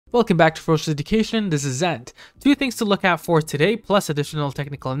Welcome back to Ferocious Education. This is Zend. Two things to look at for today, plus additional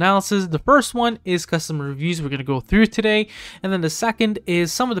technical analysis. The first one is customer reviews we're going to go through today. And then the second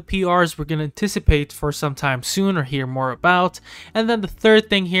is some of the PRs we're going to anticipate for some time soon or hear more about. And then the third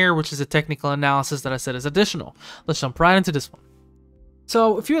thing here, which is a technical analysis that I said is additional. Let's jump right into this one.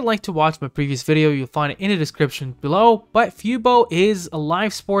 So if you would like to watch my previous video, you'll find it in the description below. But FUBO is a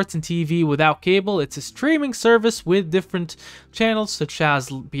live sports and TV without cable. It's a streaming service with different channels such as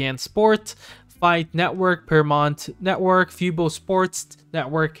BN Sport, Fight Network, Paramount Network, FUBO Sports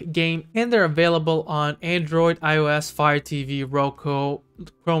Network Game, and they're available on Android, iOS, Fire TV, Roku,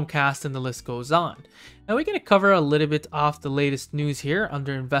 Chromecast, and the list goes on. Now we're going to cover a little bit of the latest news here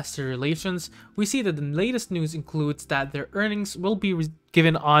under investor relations. We see that the latest news includes that their earnings will be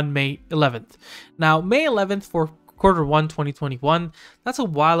given on May 11th. Now May 11th for Q1 2021, that's a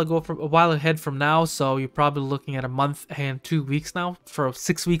while ahead from now, so you're probably looking at a month and 2 weeks now, for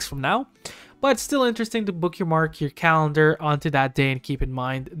 6 weeks from now. But it's still interesting to book your calendar onto that day and keep in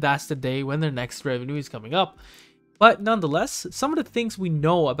mind that's the day when their next revenue is coming up. But nonetheless, some of the things we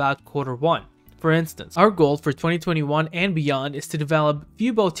know about Q1. For instance, our goal for 2021 and beyond is to develop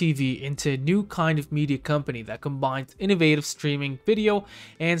fuboTV into a new kind of media company that combines innovative streaming, video,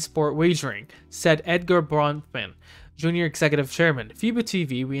 and sport wagering, said Edgar Bronfman, Junior Executive Chairman.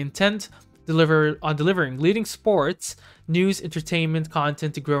 fuboTV, we intend delivering leading sports, news, entertainment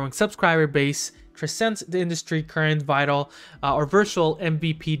content to growing subscriber base, transcends the industry current vital or virtual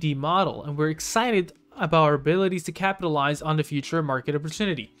MVPD model, and we're excited about our abilities to capitalize on the future market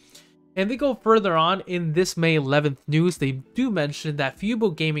opportunity. And they go further on in this May 11th news. They do mention that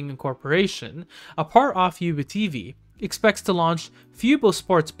FUBO Gaming Incorporation, a part of fuboTV, expects to launch FUBO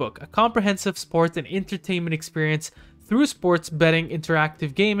Sportsbook, a comprehensive sports and entertainment experience through sports betting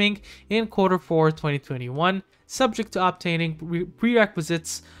interactive gaming in Q4 2021, subject to obtaining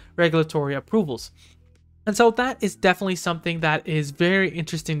prerequisites regulatory approvals. And so that is definitely something that is very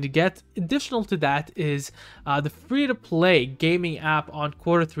interesting to get. Additional to that is the free-to-play gaming app on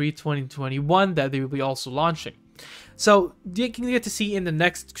Q3 2021 that they will be also launching. So you can get to see in the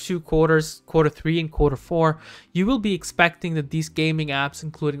next 2 quarters, Q3 and Q4, you will be expecting that these gaming apps,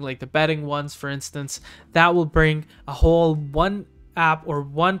 including like the betting ones, for instance, that will bring a whole one app or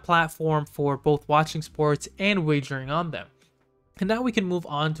one platform for both watching sports and wagering on them. And now we can move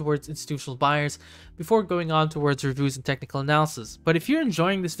on towards institutional buyers before going on towards reviews and technical analysis. But if you're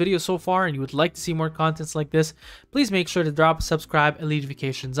enjoying this video so far and you would like to see more contents like this, please make sure to drop a subscribe and leave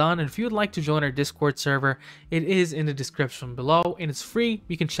notifications on. And if you would like to join our Discord server, it is in the description below and it's free.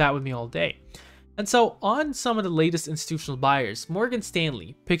 You can chat with me all day. And so on some of the latest institutional buyers, Morgan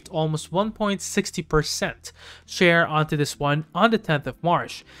Stanley picked almost 1.60% share onto this one on the 10th of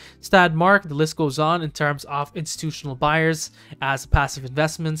March. Stadmark, the list goes on in terms of institutional buyers as passive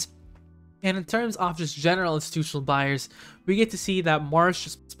investments. And in terms of just general institutional buyers, we get to see that March,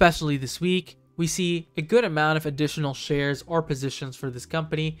 especially this week, we see a good amount of additional shares or positions for this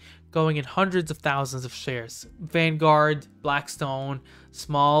company going in hundreds of thousands of shares. Vanguard, Blackstone,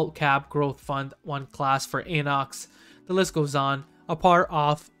 Small Cap Growth Fund, one class for Inox, the list goes on, a part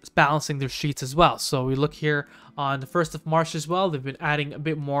of balancing their sheets as well. So we look here on the 1st of March as well, they've been adding a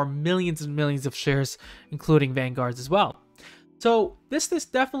bit more, millions and millions of shares, including Vanguards as well. So this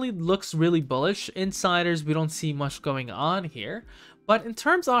definitely looks really bullish. Insiders, we don't see much going on here. But in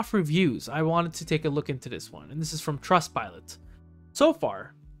terms of reviews, I wanted to take a look into this one, and this is from Trustpilot. So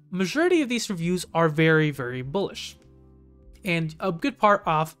far, majority of these reviews are very, very bullish. And a good part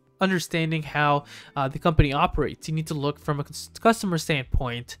of understanding how the company operates, you need to look from a customer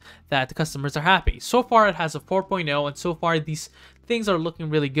standpoint that the customers are happy. So far, it has a 4.0, and so far these things are looking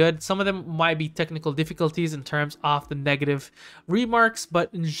really good. Some of them might be technical difficulties in terms of the negative remarks,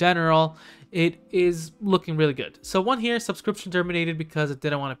 but in general, it is looking really good. So one here, subscription terminated because it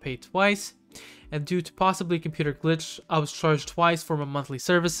didn't want to pay twice. And due to possibly computer glitch, I was charged twice for my monthly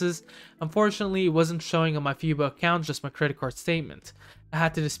services. Unfortunately, it wasn't showing on my FUBO account, just my credit card statement. I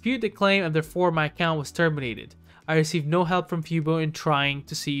had to dispute the claim and therefore my account was terminated. I received no help from FUBO in trying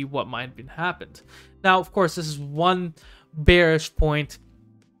to see what might have happened. Now, of course, this is one bearish point,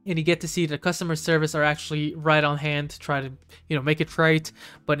 and you get to see the customer service are actually right on hand to try to, make it right.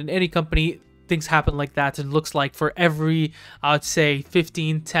 But in any company, things happen like that. And it looks like for every, I would say,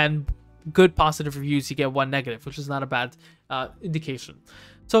 15, 10 good positive reviews, you get one negative, which is not a bad indication.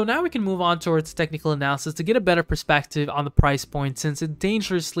 So now we can move on towards technical analysis to get a better perspective on the price point, since it's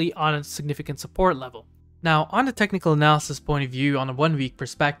dangerously on a significant support level. Now, on the technical analysis point of view, on a 1 week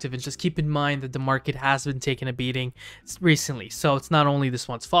perspective, and just keep in mind that the market has been taking a beating recently, so it's not only this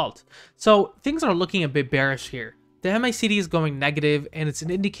one's fault. So things are looking a bit bearish here. the MACD is going negative, and it's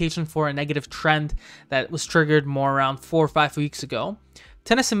an indication for a negative trend that was triggered more around 4 or 5 weeks ago.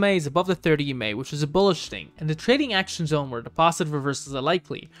 10 SMA is above the 30 EMA, which is a bullish thing, and the trading action zone where the positive reversals are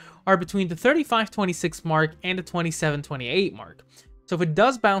likely are between the 35.26 mark and the 27.28 mark. So if it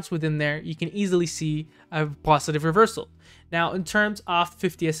does bounce within there, you can easily see a positive reversal. Now, in terms of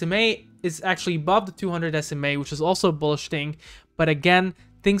 50 SMA, it's actually above the 200 SMA, which is also a bullish thing, but again,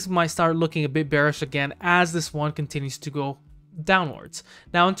 things might start looking a bit bearish again as this one continues to go downwards.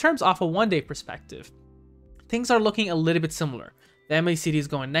 Now, in terms of a one-day perspective, things are looking a little bit similar. The MACD is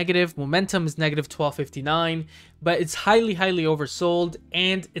going negative, momentum is negative 1259, but it's highly oversold,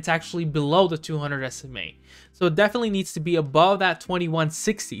 and it's actually below the 200 SMA. So it definitely needs to be above that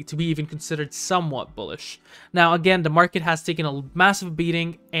 2160 to be even considered somewhat bullish. Now again, the market has taken a massive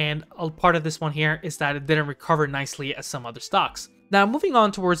beating, and a part of this one here is that it didn't recover nicely as some other stocks. Now moving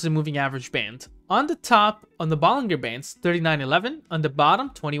on towards the moving average band. On the top, on the Bollinger Bands, 3911, on the bottom,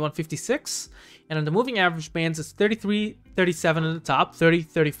 2156, and on the moving average bands, it's 3337 on the top,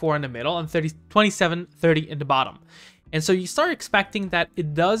 3034 in the middle, and 2730 in the bottom. And so you start expecting that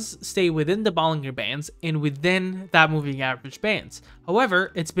it does stay within the Bollinger Bands and within that moving average bands.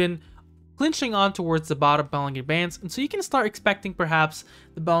 However, it's been clinching on towards the bottom Bollinger Bands, and so you can start expecting perhaps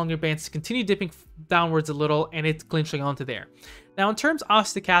the Bollinger Bands to continue dipping downwards a little and it's clinching onto there. Now, in terms of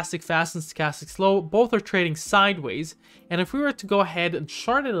stochastic fast and stochastic slow, both are trading sideways, and if we were to go ahead and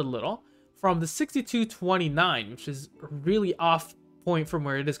chart it a little from the 62.29, which is really off point from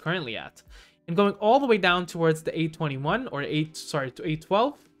where it is currently at, and going all the way down towards the 821 or to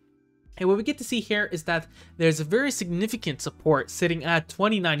 812, and what we get to see here is that there's a very significant support sitting at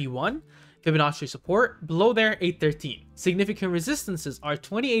 2091 Fibonacci support. Below there, 813. Significant resistances are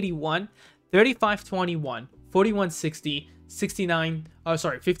 2081, 3521, 4160,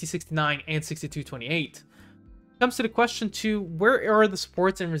 5069, and 6228. Comes to the question to where are the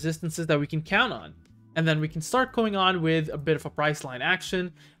supports and resistances that we can count on? And then we can start going on with a bit of a price line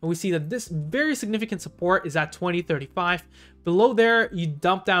action, and we see that this very significant support is at 2035. Below there, you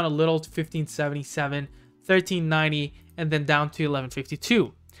dump down a little to 1577, 1390, and then down to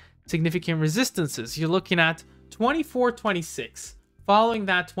 1152. Significant resistances, you're looking at 2426, following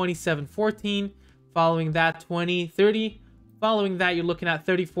that 2714, following that 2030, following that you're looking at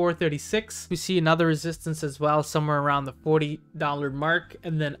 3436. We see another resistance as well, somewhere around the $40 mark,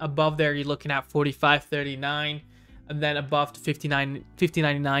 and then above there you're looking at 45.39, and then above to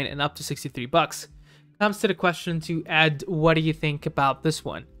 50.99 and up to 63 bucks. Comes to the question to Ed, what do you think about this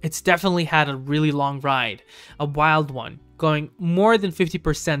one? It's definitely had a really long ride, a wild one, going more than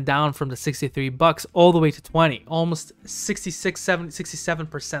 50% down from the 63 bucks all the way to 20, almost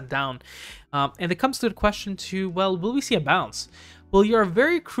 67% down. And it comes to the question to, well, will we see a bounce? Well, you're a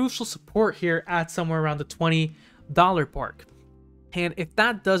very crucial support here at somewhere around the $20 mark. And if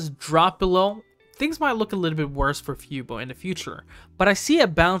that does drop below, things might look a little bit worse for FUBO in the future. But I see a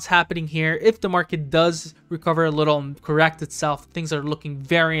bounce happening here. If the market does recover a little and correct itself, things are looking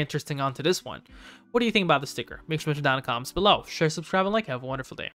very interesting onto this one. What do you think about the sticker? Make sure to mention down in the comments below. Share, subscribe, and like. Have a wonderful day.